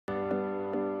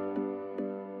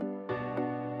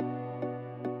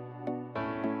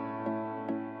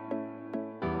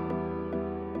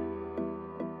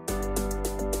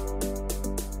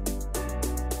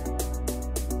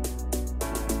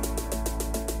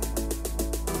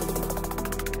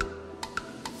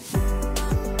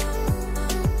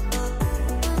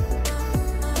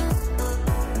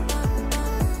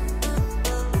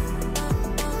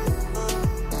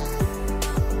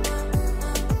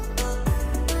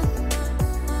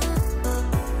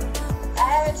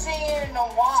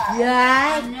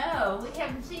Yeah? I know. We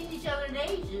haven't seen each other in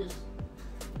ages.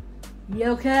 You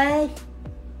okay?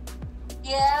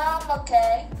 Yeah, I'm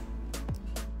okay.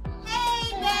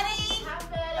 Hey, Betty. Hi,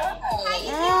 Betty. How you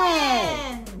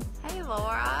Hey. doing? Hey,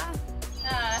 Laura.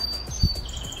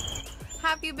 How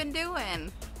have you been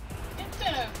doing? It's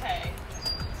been okay.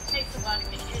 Takes a lot to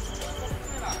get used to it, but it's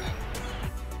been alright.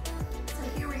 So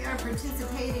here we are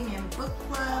participating in book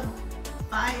club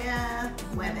via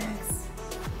WebEx.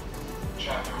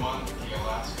 Chapter 1, The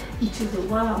Alaska. Into the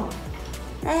world.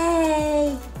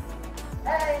 Hey.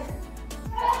 Hey.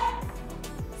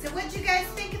 So what'd you guys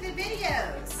think of the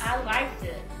videos? I liked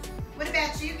it. What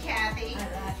about you, Kathy?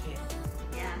 I like it.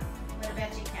 Yeah. What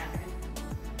about you, Catherine?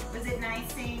 Was it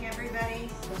nice seeing everybody?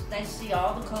 It was nice to see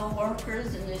all the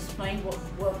co-workers and explain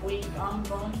what I'm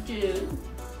going to do.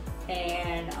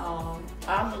 And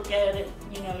I look at it,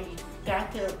 you know, you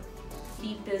got to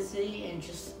be busy and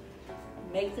just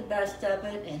make the best of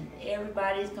it, and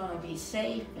everybody's going to be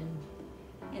safe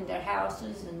and in their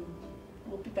houses, and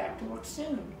we'll be back to work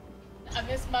soon. I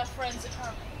miss my friends at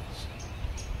Hermitage.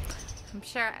 I'm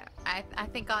sure, I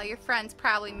think all your friends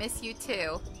probably miss you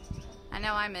too. I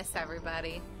know I miss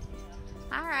everybody.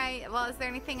 All right, well, is there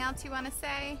anything else you want to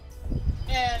say?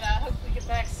 And I hope we get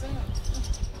back soon.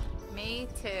 Me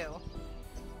too.